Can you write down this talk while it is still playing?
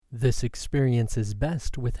This experience is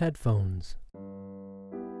best with headphones.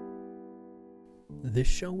 This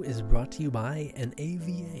show is brought to you by an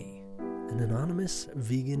AVA, an anonymous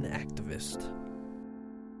vegan activist.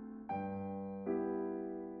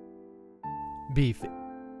 Beef,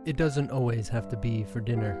 it doesn't always have to be for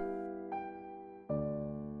dinner.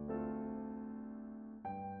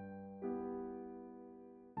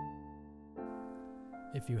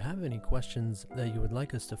 If you have any questions that you would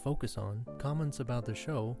like us to focus on, comments about the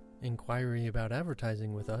show, inquiry about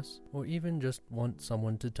advertising with us, or even just want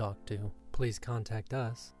someone to talk to, please contact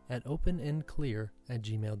us at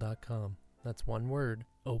openandclear@gmail.com. That's one word,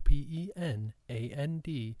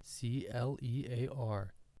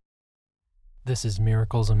 OPENANDCLEAR. This is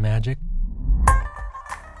Miracles and Magic.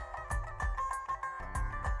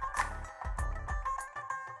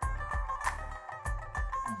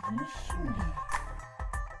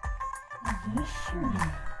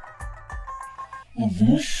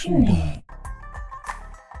 Vishuddha.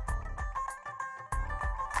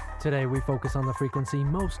 Today we focus on the frequency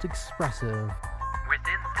most expressive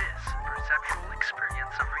within this perceptual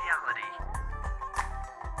experience of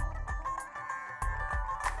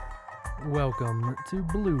reality. Welcome to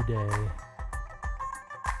Blue Day.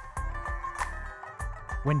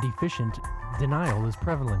 When deficient, denial is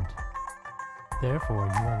prevalent. Therefore,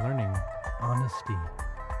 you are learning honesty.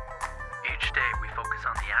 Each day we focus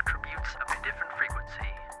on the attributes of a different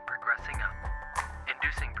frequency, progressing up,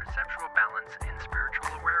 inducing perceptual balance in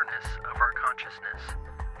spiritual awareness of our consciousness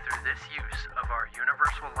through this use of our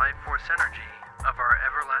universal life force energy of our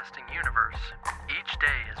everlasting universe. Each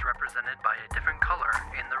day is represented by a different color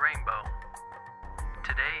in the rainbow.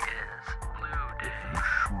 Today is Blue Day.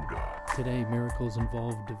 Today, miracles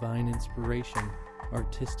involve divine inspiration,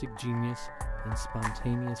 artistic genius, and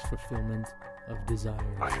spontaneous fulfillment of desire.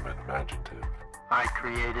 I am imaginative. I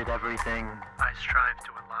created everything. I strive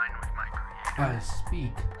to align with my Creator. I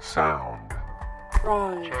speak. Sound.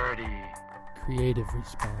 Pride. Charity. Creative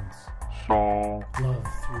response. Soul. Love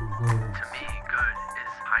through words. To me, good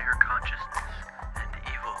is higher consciousness, and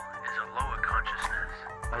evil is a lower consciousness.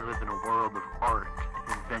 I live in a world of art,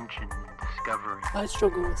 invention, and discovery. I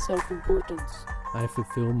struggle with self-importance. I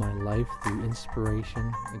fulfill my life through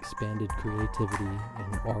inspiration, expanded creativity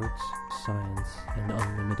in arts, science, and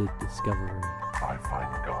unlimited discovery. I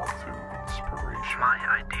find God through inspiration. My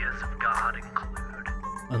ideas of God include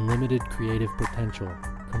Unlimited creative potential,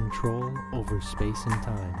 control over space and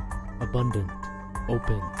time, abundant,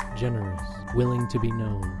 open, generous, willing to be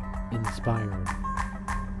known, inspired.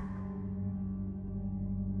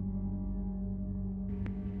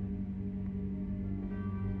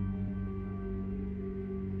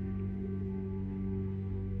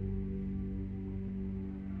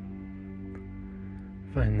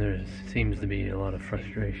 I find there seems to be a lot of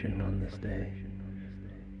frustration on this day.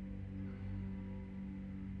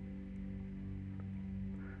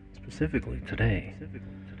 Specifically today.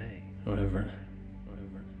 However,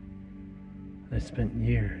 I spent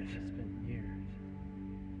years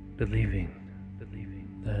believing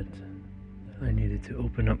that I needed to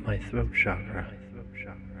open up my throat chakra.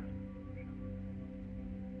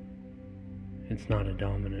 It's not a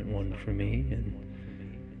dominant one for me, and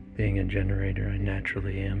being a generator, I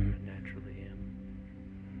naturally am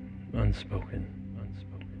unspoken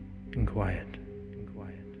and quiet.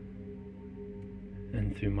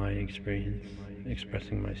 And through my experience,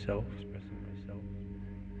 expressing myself,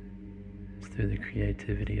 it's through the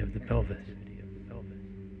creativity of the pelvis.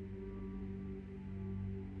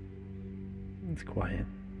 It's quiet.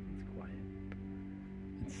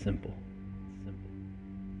 It's simple.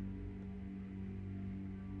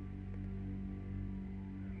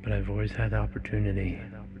 But I've always had the opportunity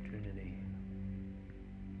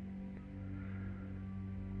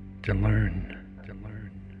to learn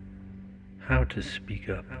how to speak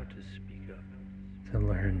up, to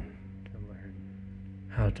learn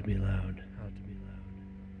how to be loud,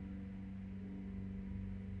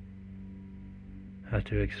 how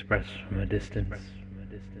to express from a distance,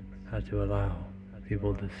 how to allow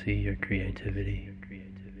people to see your creativity,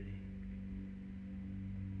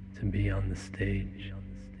 to be on the stage,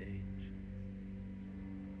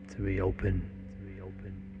 to be open,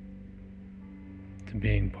 to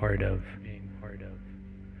being part of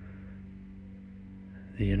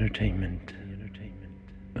the entertainment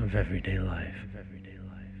of everyday life.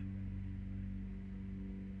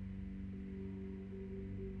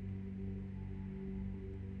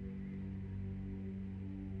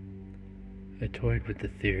 I toyed with the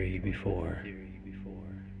theory before,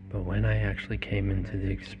 but when I actually came into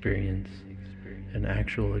the experience, an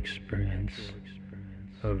actual experience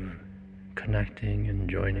of connecting and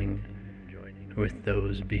joining with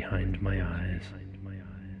those behind my eyes.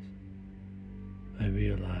 I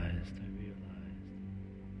realized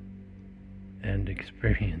and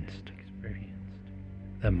experienced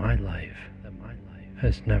that my life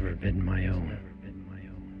has never been my own.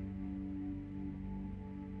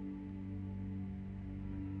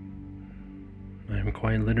 I am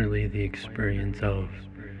quite literally the experience of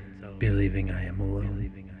believing I am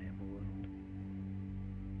alone.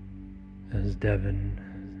 As Devin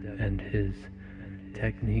and his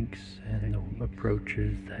techniques and the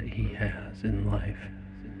approaches that he has in life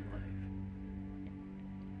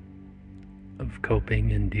of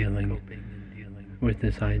coping and dealing with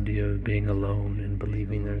this idea of being alone and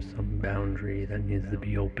believing there's some boundary that needs to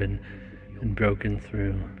be open and broken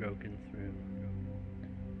through.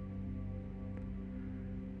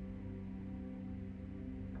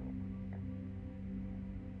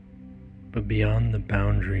 But beyond the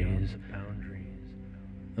boundaries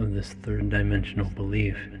of this third dimensional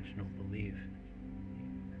belief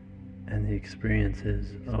and the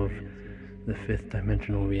experiences of the fifth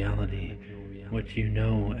dimensional reality, what you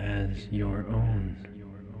know as your own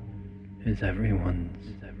is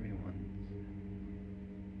everyone's.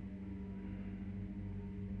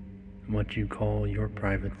 What you call your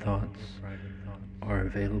private thoughts are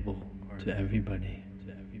available to everybody.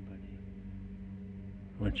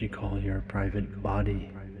 What you call your private body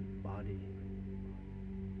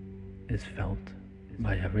is felt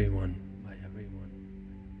by everyone.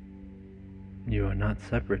 You are not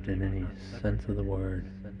separate in any sense of the word.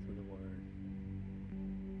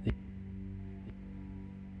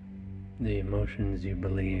 The emotions you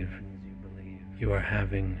believe you are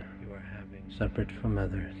having separate from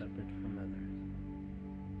others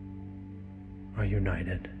are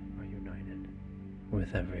united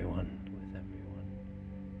with everyone.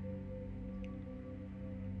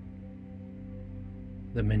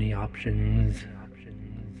 The many options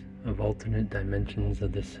of alternate dimensions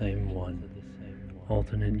of the same one,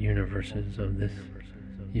 alternate universes of this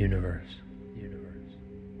universe,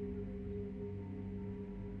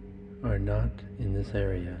 are not in this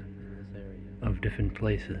area of different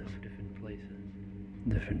places,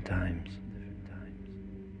 different times,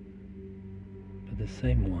 but the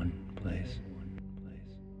same one place.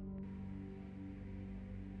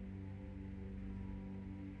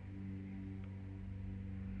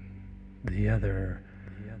 The other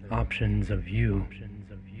options of you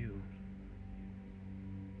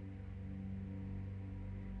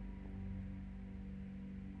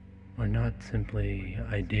are not simply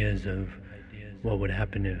ideas of what would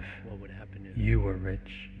happen if you were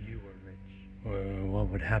rich, or what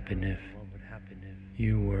would happen if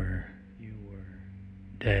you were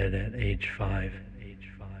dead at age 5,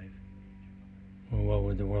 or what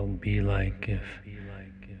would the world be like if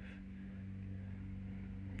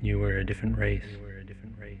you were a different race.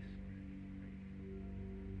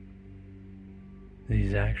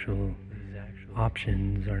 These actual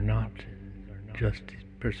options are not just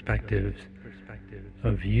perspectives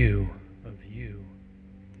of you,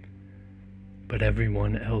 but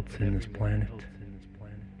everyone else in this planet,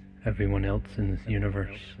 everyone else in this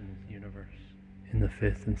universe, in the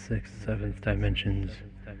fifth and sixth, seventh dimensions,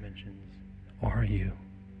 are you.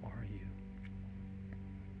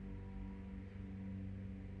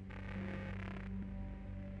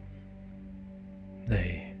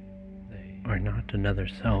 They are not another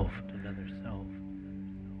self.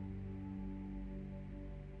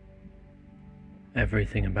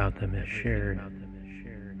 Everything about them is shared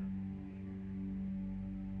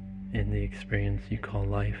in the experience you call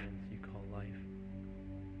life.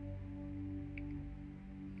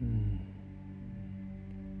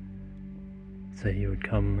 Say you would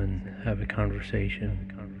come and have a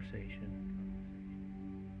conversation.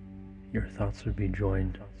 Your thoughts would be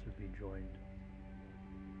joined.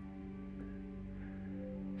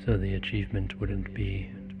 So the achievement wouldn't be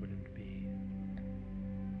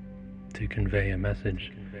to convey a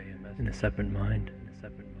message in a separate mind.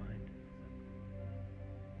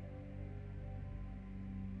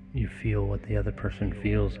 You feel what the other person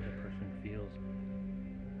feels.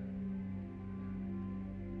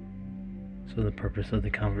 So the purpose of the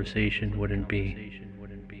conversation wouldn't be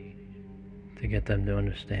to get them to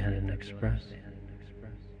understand and express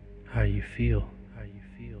how you feel.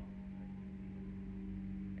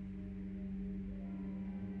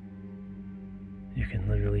 You can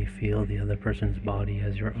literally feel the other person's body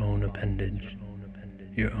as your own appendage,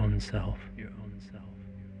 your own self.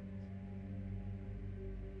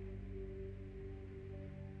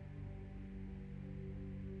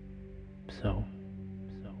 So,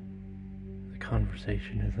 the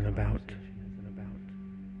conversation isn't about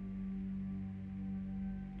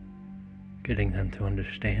getting them to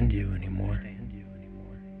understand you anymore.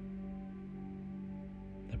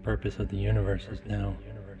 The purpose of the universe is now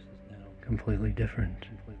completely different.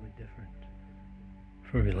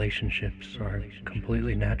 For relationships are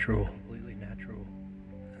completely natural,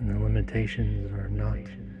 and the limitations are not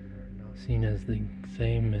seen as the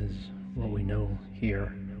same as what we know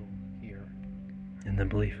here in the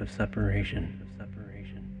belief of separation.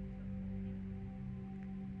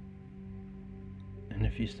 And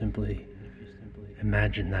if you simply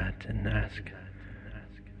imagine that and ask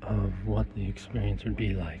of what the experience would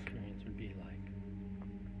be like,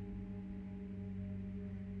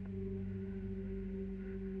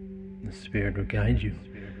 the Spirit will guide you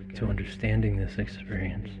to understanding this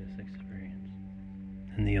experience.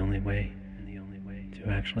 And the only way to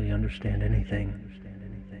actually understand anything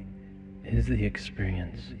is the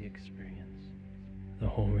experience. The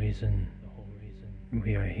whole reason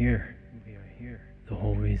we are here, the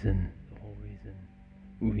whole reason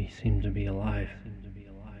we seem to be alive.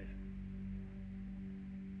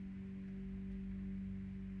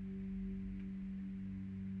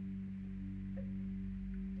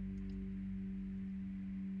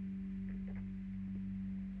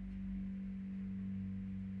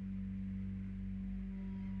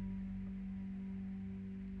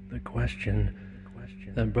 The question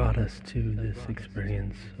that brought us to this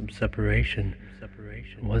experience of separation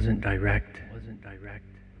wasn't direct,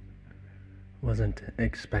 wasn't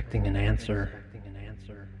expecting an answer,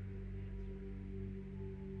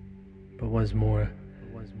 but was more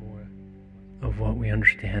of what we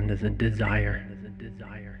understand as a desire,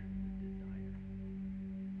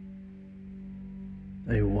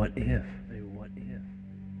 a what if,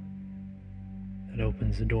 that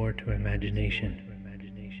opens the door to imagination.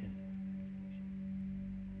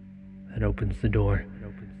 That opens the door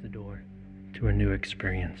to a new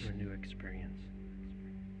experience.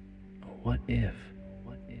 What if?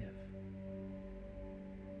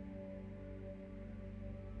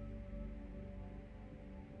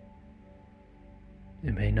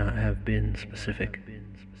 It may not have been specific,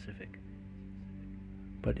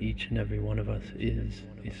 but each and every one of us is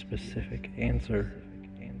a specific answer,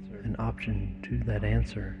 an option to that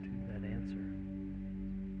answer,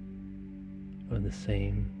 or the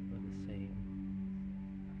same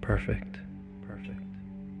perfect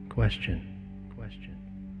question.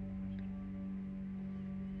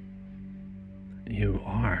 You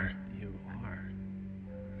are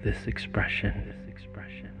this expression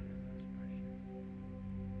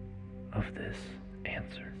of this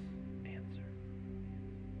answer.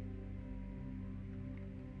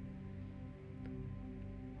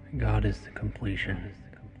 God is the completion.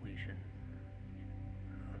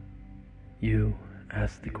 You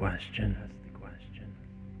ask the question,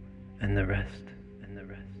 and the rest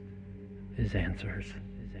is answers.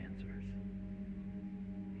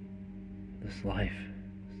 This life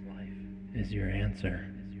is your answer.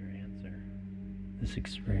 This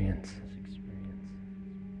experience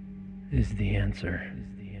is the answer.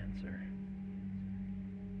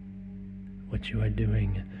 What you are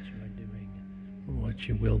doing, what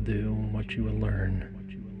you will do, what you will learn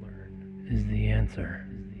is the answer.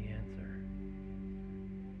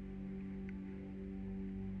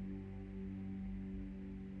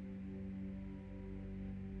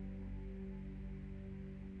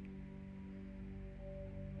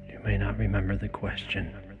 You may not remember the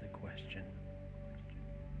question.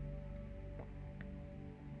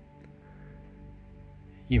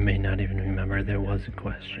 You may not even remember there was a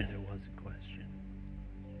question.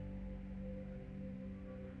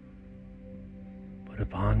 But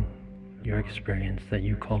upon your experience that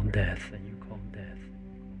you call death,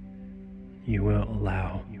 you will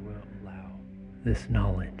allow this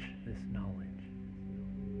knowledge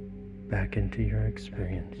back into your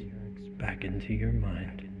experience, back into your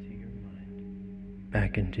mind,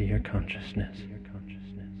 back into your consciousness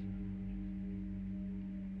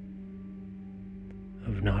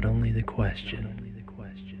of not only the question,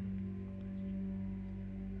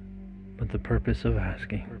 but the purpose of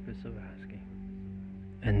asking,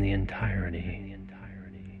 and the entirety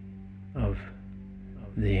of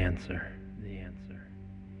the answer.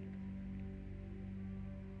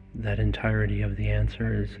 That entirety of the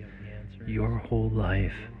answer is your whole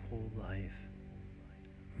life,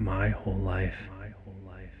 my whole life,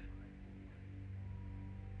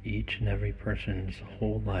 each and every person's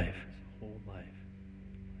whole life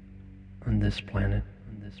on this planet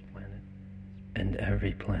and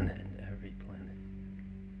every planet.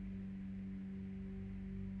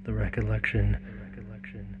 The recollection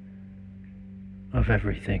of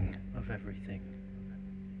everything.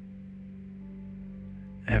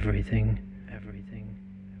 Everything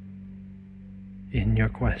In your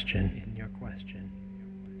question,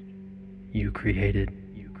 you created,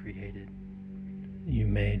 you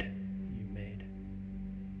made,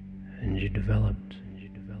 and you developed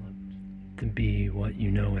to be what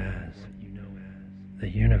you know as the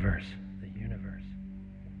universe,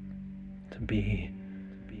 to be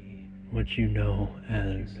what you know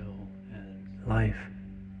as life,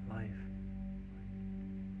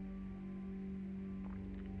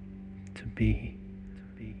 to be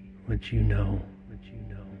what you know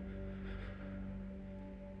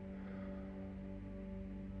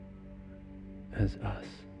as us.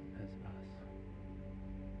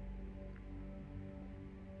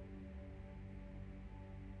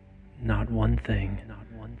 Not one thing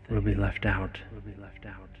will be left out.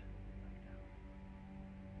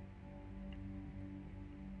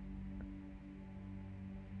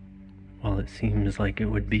 While it seems like it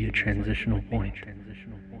would be a transitional point,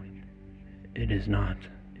 it is not,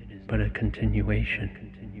 but a continuation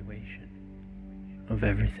of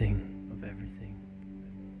everything.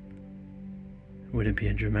 Would it be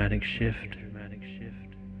a dramatic shift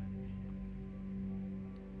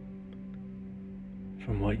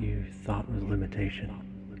from what you thought was limitation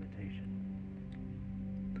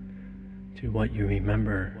to what you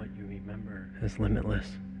remember as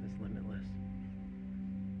limitless?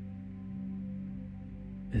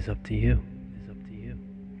 Is up to you.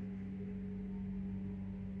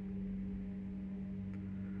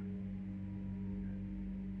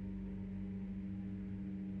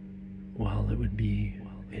 While it would be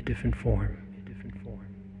a different form,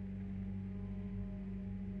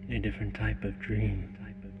 a different type of dream,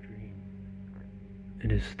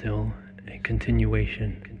 it is still a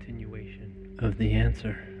continuation of the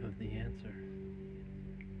answer.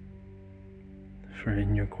 For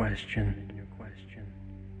in your question,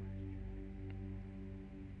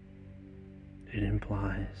 it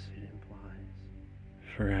implies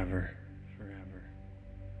forever.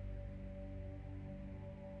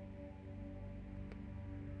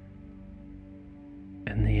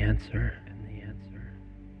 And the answer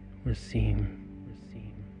was seem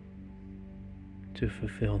to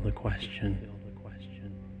fulfill the question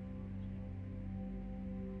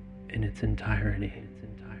in its entirety.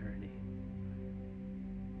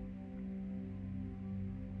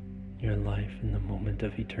 Your life in the moment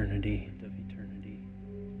of eternity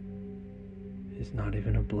is not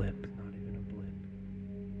even a blip,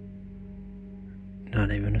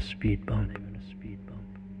 not even a speed bump.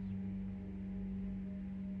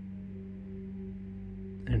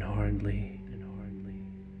 And hardly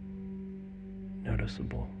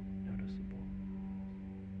noticeable.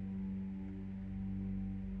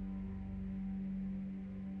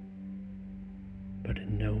 But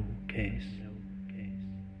in no case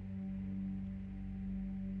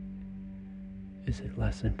is it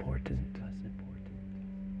less important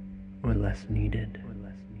or less needed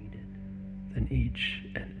than each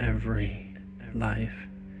and every life,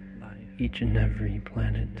 each and every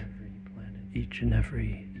planet, each and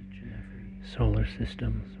every solar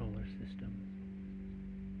system,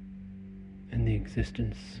 and the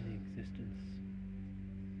existence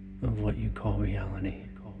of what you call reality.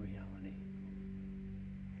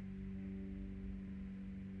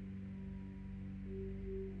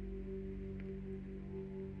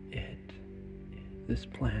 This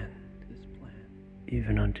plan,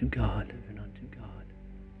 even unto God,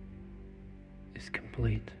 is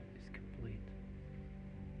complete.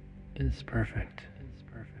 Is perfect.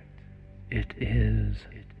 It is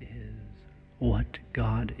what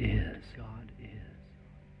God is,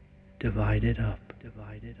 divided up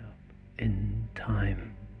in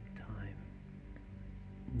time.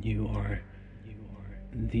 You are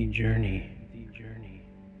the journey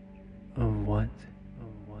of what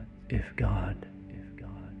if God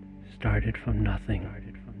started from nothing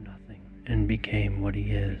and became what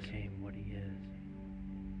He is.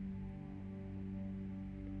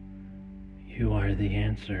 You are the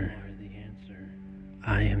answer.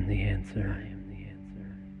 I am the answer.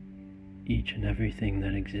 Each and everything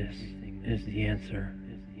that exists is the answer,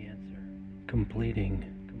 completing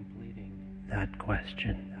that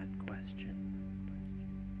question,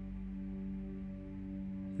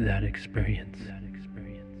 that experience.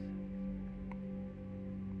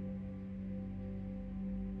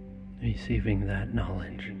 Receiving that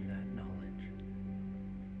knowledge,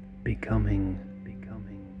 becoming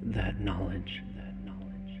that knowledge,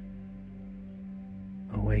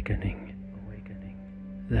 awakening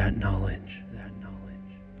that knowledge,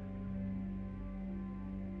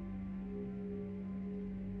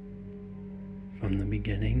 from the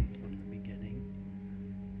beginning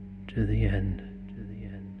to the end.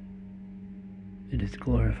 It is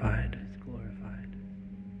glorified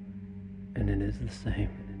and it is the same.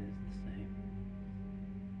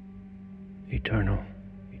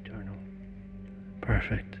 Eternal,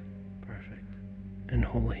 perfect, and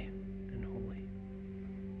holy.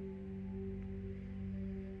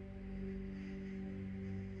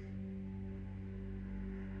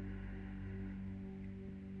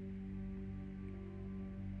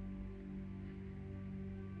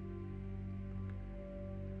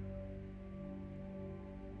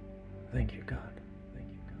 Thank you, God.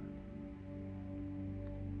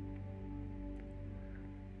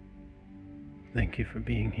 Thank you for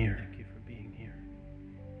being here.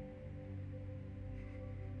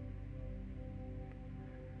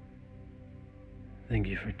 Thank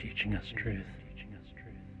you for teaching us truth.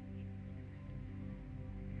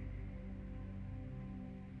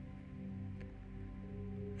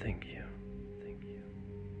 Thank you.